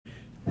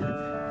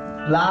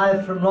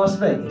live from Las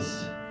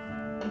Vegas.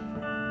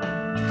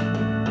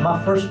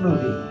 My first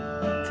movie.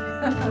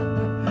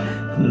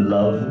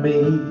 Love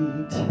me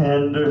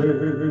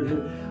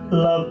tender,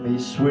 love me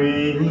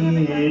sweet,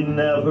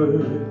 never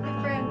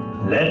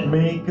let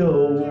me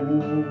go.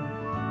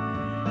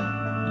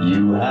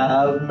 You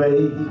have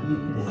made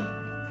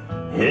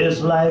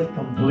his life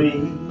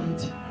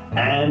complete,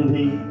 and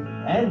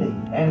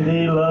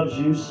he loves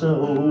you so.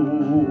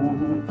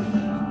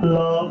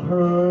 Love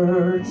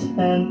her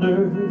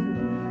tender,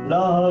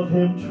 love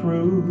him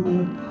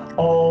true,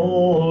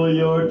 all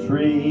your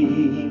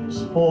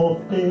dreams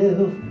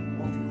fulfill.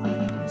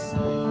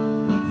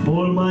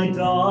 For my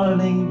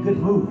darling, good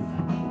move,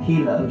 he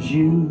loves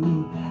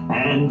you,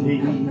 and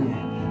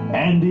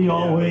he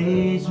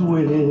always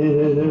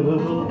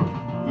will.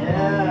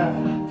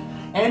 Yeah.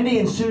 Andy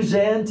and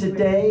Suzanne,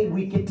 today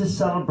we get to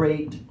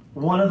celebrate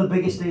one of the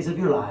biggest days of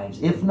your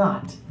lives, if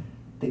not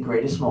the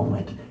greatest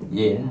moment.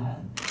 Yeah.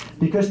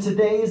 Because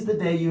today is the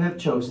day you have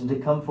chosen to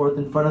come forth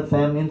in front of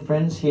family and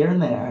friends here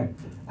and there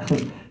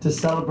to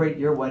celebrate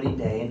your wedding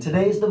day. And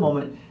today is the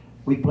moment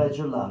we pledge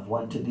your love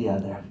one to the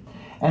other.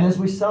 And as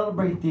we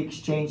celebrate the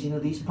exchanging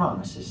of these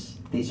promises,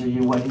 these are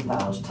your wedding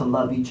vows, to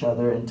love each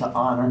other and to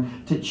honor,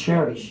 to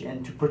cherish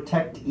and to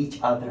protect each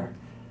other.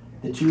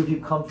 The two of you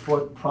come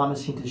forth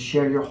promising to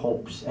share your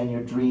hopes and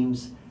your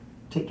dreams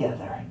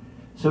together.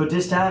 So at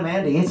this time,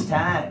 Andy, it's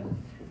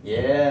time.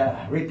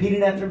 Yeah,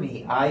 repeating after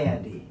me. I,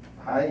 Andy.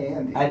 I,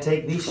 Andy. I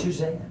take thee,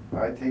 Suzanne.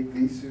 I take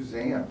thee,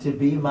 Suzanne. To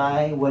be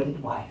my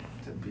wedded wife.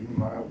 To be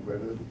my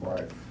wedded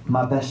wife.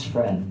 My best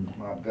friend.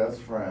 My best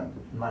friend.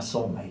 My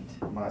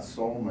soulmate. My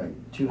soulmate.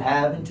 To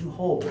have and to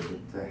hold.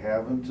 To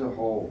have and to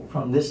hold.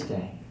 From this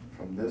day.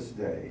 From this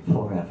day.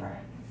 Forever.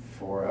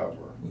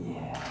 Forever.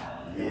 Yeah.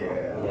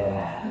 Yeah.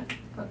 Yeah.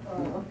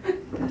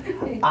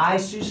 I,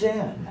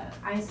 Suzanne.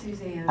 I,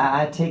 Suzanne.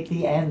 I take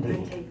thee, Andy. I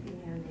take thee,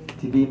 Andy.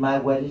 To be my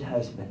wedded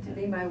husband. To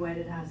be my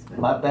wedded husband.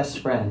 My best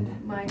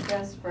friend. My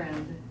best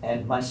friend.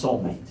 And my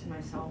soulmate. My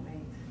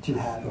soulmate. To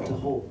have and to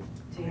hold.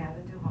 To have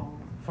and to hold.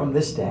 From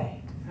this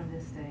day. From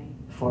this day.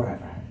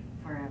 Forever.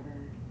 Forever.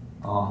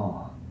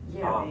 Uh-huh.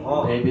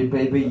 Yeah, Baby,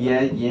 baby,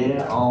 yeah,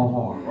 yeah,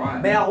 uh-huh.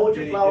 Right. May I hold your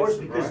Can you flowers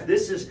kiss- because right.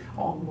 this is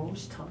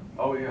almost time.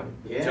 Oh, yeah.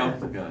 Yeah.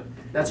 Jump the gun.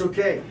 That's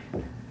okay.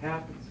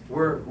 Happens.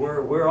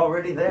 We're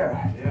already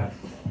there. Yes.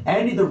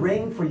 Andy, the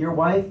ring for your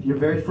wife, your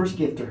very first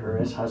gift to her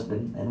as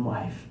husband and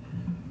wife.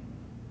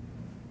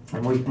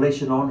 And we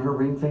place it on her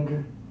ring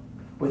finger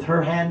with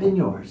her hand in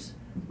yours,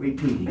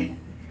 repeating,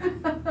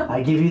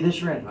 I give you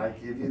this ring I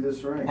give you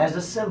this ring. as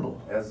a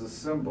symbol As a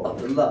symbol. of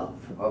the love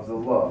Of the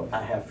love.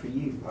 I have for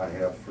you. I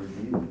have for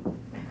you.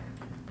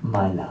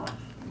 My love.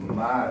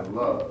 My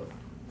love.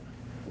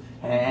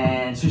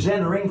 And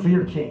Suzanne, the ring for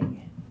your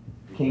king.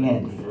 King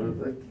Andy. For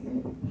the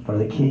king. For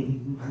the king.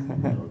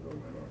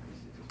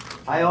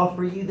 I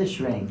offer you this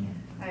ring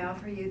I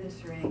offer you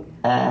this ring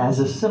as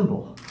a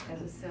symbol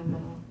as a symbol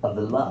of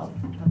the love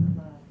of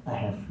the love I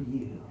have for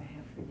you. I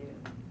have for you.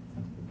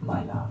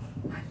 My love.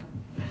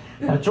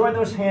 Now join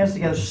those hands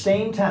together,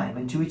 same time,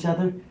 and to each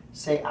other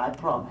say, I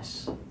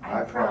promise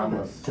I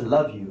promise to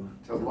love you,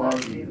 to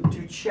love you.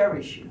 to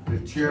cherish you, To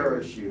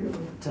cherish you.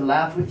 to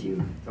laugh with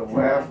you, To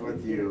laugh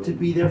with you. to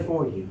be there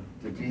for you.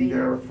 To be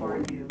there for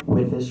you.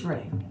 With this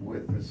ring,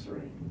 With this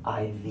ring.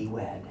 I thee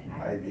wed.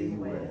 I thee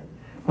wed.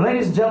 Well,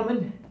 ladies and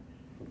gentlemen,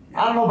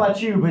 I don't know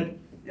about you, but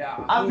Yeah.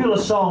 I feel a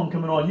song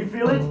coming on. You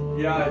feel it?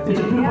 Yeah. It's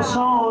a beautiful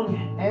song,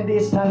 and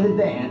it's time to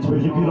dance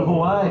with your beautiful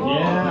wife.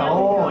 Yeah,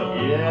 oh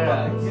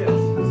yeah. Yes.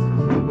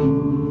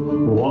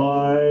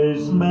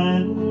 Wise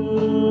men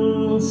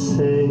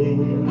say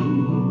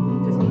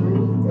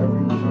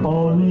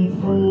only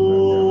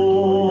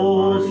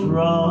fools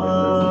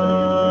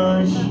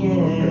rush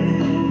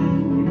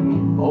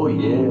in. Oh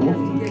yeah,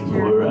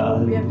 for I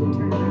We have to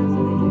turn around so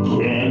they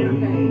can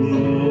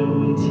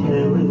can't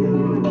tell it.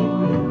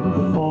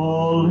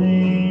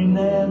 Falling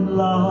in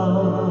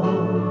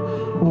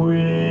love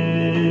with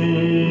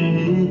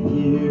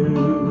you.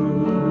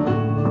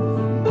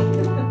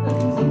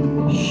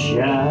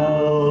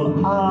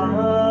 Shall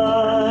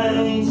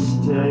I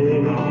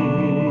stay?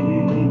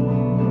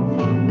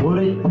 Would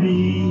it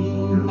be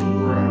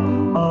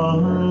a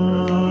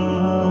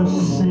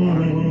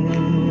sin?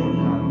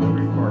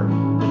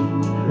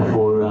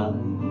 For I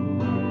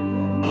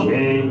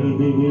can't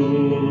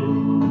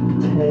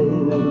tell.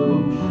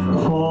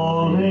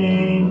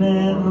 Falling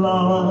in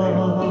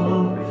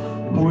love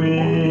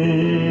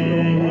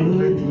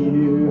with you.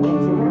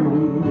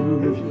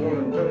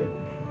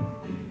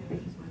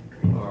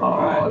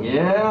 Oh,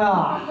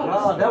 yeah.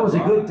 Oh, that was a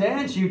good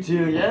dance, you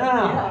two.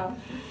 Yeah.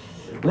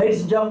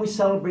 Ladies and gentlemen, we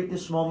celebrate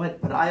this moment,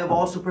 but I have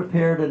also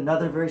prepared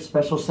another very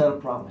special set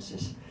of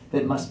promises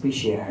that must be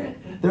shared.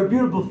 They're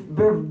beautiful,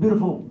 very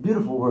beautiful,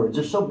 beautiful words.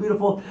 They're so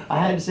beautiful, I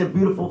had to say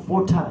beautiful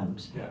 4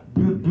 times. Yeah.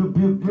 Beautiful.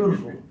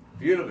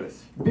 Beautiful.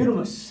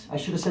 Beautiful. I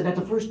should have said that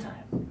the first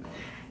time.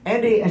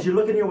 Andy, as you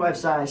look in your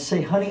wife's eyes,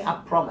 say, honey,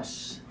 I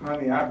promise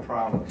Honey, I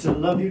promise to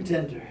love you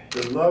tender.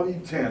 to love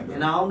you tender.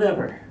 And I'll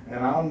never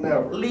And I'll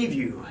never leave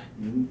you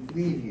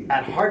leave you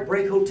at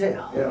Heartbreak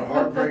Hotel. at a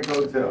Heartbreak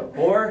Hotel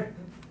Or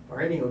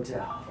any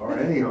hotel. or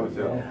any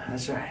hotel. Yeah,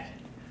 that's right.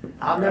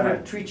 I'll never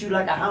treat you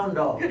like a hound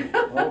dog.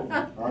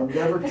 Oh, I'll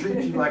never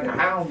treat you like a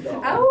hound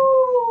dog.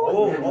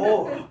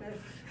 Oh!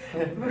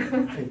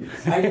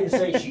 I didn't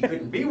say she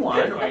couldn't be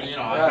one, or,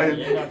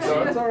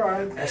 So it's all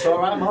right. That's all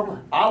right,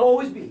 Mama. I'll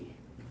always be.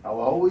 I'll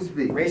always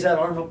be. Raise that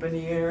arm up in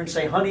the air and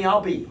say, honey,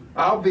 I'll be.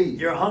 I'll be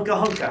Your hunka.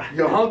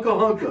 your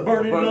hunka.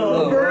 Burning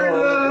love. Burning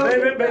love.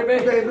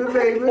 Baby.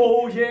 Baby.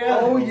 Oh, yeah.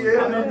 Oh,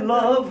 yeah. I'm in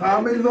love.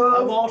 I'm in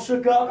love. I'm all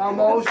shook up. I'm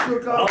all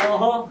shook up.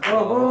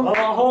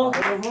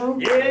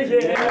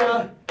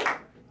 Yeah.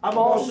 I'm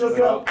all shook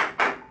up.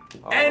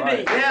 All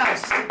Andy, right.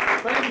 yes.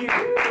 Thank you.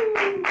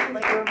 Thank you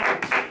very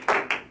much.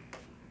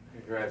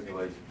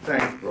 Congratulations.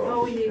 Thanks, bro.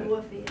 Oh, we need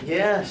Wolfie.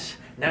 Yes.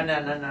 No.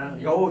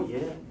 Oh, yeah.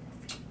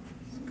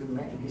 He's a good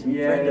man. He's a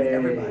friend of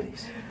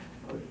everybody's.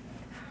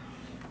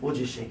 We'll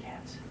just shake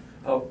hands.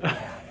 Oh,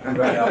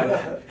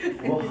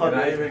 We'll and hug.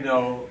 I even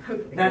know.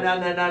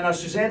 No.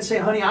 Suzanne, say,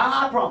 honey,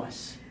 I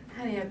promise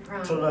Honey, I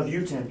promise. to love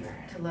you tender.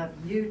 To love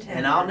you tender.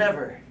 And I'll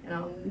never And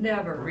I'll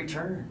never.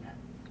 return.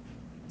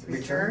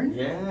 Return?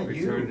 Yeah,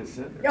 Return you. to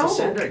sender. Oh. To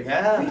sender,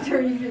 yeah.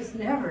 Return, you just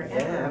never, Yeah,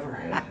 ever.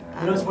 ever.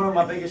 You know, it's one of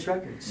my biggest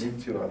records. Me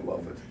too. I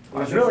love it. It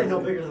was really no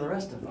bigger than the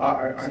rest of them.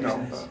 I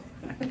know.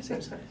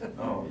 Same size.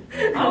 Oh.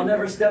 I'll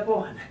never step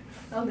on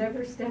I'll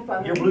never step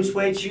on your blue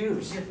suede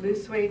shoes. your blue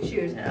suede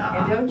shoes.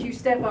 Yeah. And don't you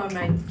step on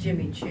my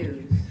Jimmy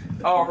Choos.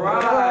 All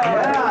right.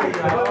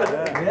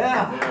 Yeah.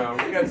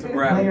 Yeah, we got some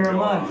rap. Thank you very going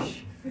on.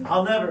 much.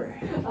 I'll never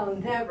I'll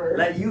never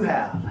let you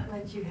have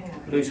let you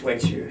have. blue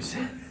suede shoes.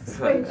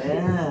 Suede shoes.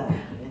 Yeah.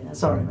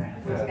 Sorry,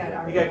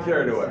 man. You got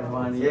carried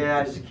away. Yeah,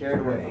 I just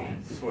carried away.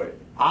 Sweet.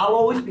 I'll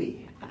always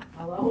be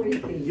I'll always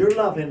be your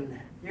loving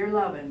your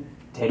loving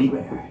teddy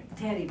bear.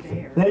 teddy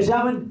bear. Ladies and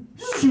gentlemen,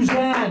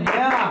 Suzanne,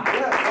 yeah.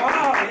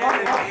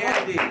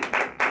 Andy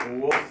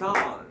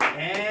Wolfson.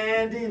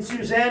 Andy and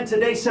Suzanne,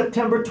 today,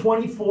 September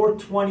 24,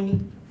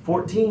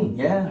 2014.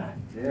 Yeah.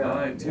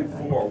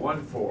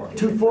 92414.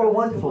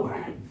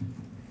 2414.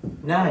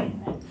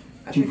 9.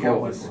 I think 2414.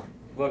 Elvis.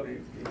 Look, if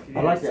you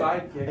I need like a that.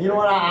 sidekick. And you know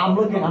what?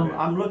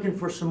 I'm looking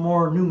for some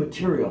more new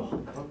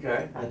material.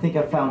 Okay. I think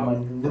I found my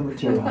new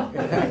material. I'm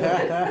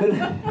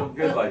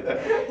good like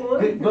that.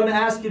 Going to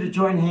ask you to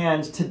join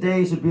hands.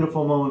 Today's a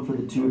beautiful moment for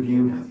the two of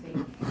you.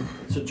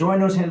 So join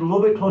those hands a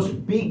little bit closer.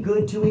 Be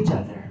good to each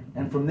other.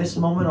 And from this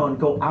moment on,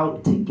 go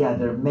out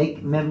together.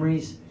 Make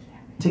memories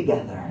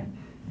together.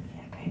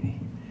 Yeah, baby.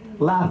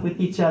 Laugh with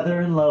each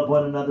other and love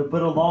one another.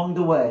 But along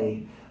the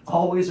way,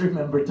 always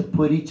remember to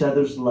put each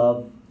other's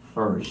love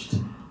first.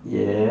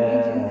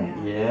 Yeah.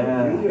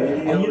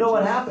 And you know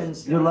what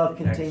happens? Your love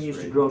continues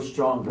to grow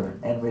stronger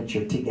and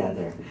richer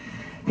together.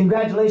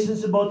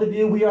 Congratulations to both of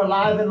you. We are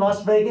live in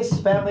Las Vegas,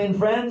 family and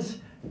friends,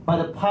 by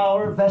the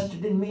power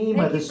vested in me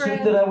by Thank the you, suit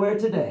friend. that I wear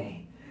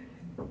today.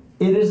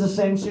 It is the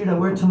same suit I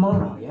wear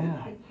tomorrow,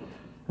 yeah.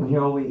 I'm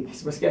here all week.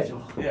 It's my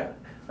schedule. Yeah.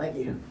 Thank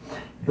you.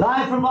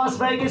 Live from Las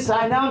Vegas,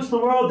 I announce to the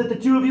world that the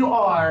two of you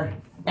are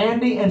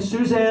Andy and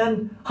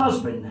Suzanne,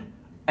 husband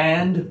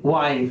and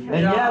wife. And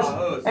yes,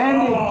 Yes.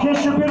 Andy,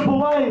 kiss your beautiful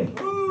wife.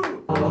 Woo!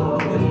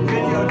 This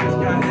video just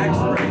got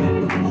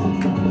X-rated.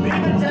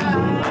 Viva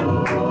time!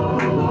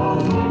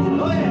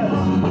 Oh yes!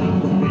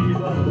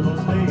 Viva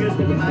Las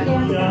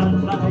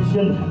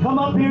Vegas. Come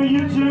up here,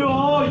 you two.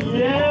 Oh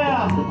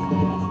yeah!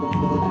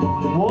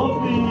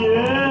 Wolfie,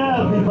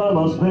 yeah! Viva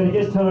Las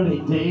Vegas,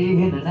 turning day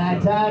in the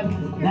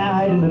nighttime,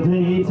 night in the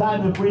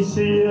daytime. If we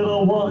see it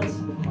once,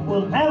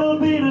 we'll never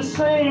be the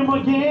same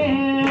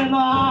again.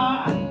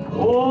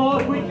 Oh,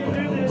 if we can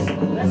do this,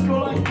 let's go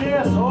like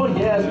this. Oh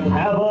yes,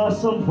 have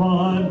us some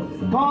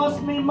fun.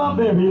 Cost me my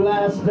very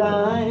last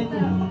dime.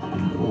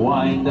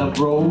 Wind up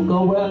broke,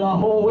 oh well, I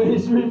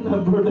always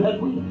remember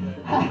that we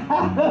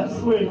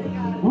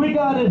we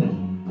got it.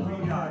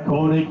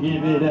 Gonna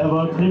give it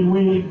everything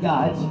we've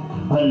got.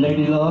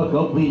 Lady luck,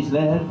 oh please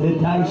let the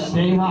dice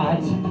stay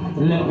hot.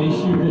 Let me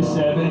shoot a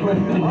 7 with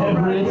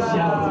every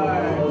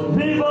shot.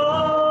 Viva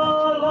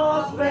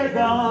Las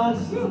Vegas!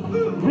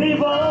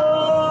 Viva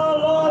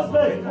Las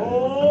Vegas!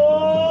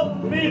 Oh,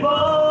 Viva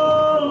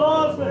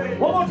Las Vegas!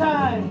 One more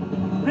time!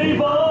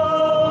 Viva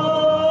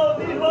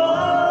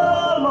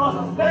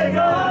Las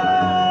Vegas!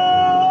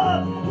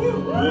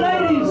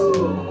 Ladies,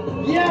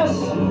 yes,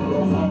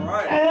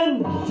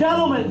 and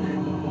gentlemen,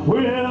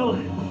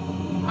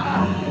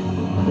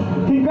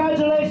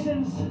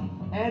 congratulations,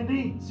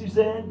 Andy,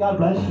 Suzanne, God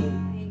bless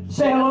you.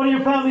 Say hello to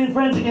your family and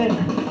friends again.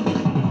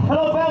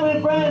 Hello, family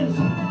and friends.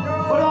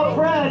 What about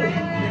Fred?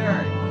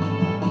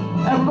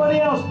 Everybody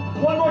else,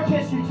 one more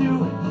kiss, you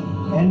two.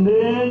 And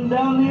then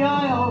down the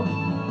aisle.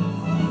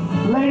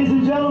 Ladies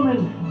and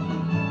gentlemen.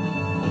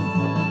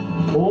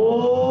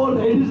 Oh,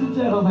 ladies and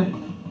gentlemen.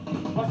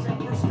 What's that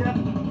first step?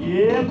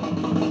 Yep.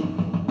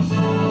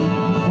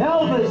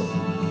 Elvis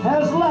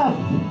has left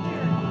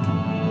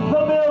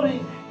the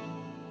building.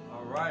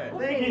 All right.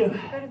 Thank you.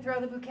 Better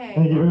throw the bouquet.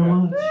 Thank you very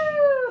much. Woo!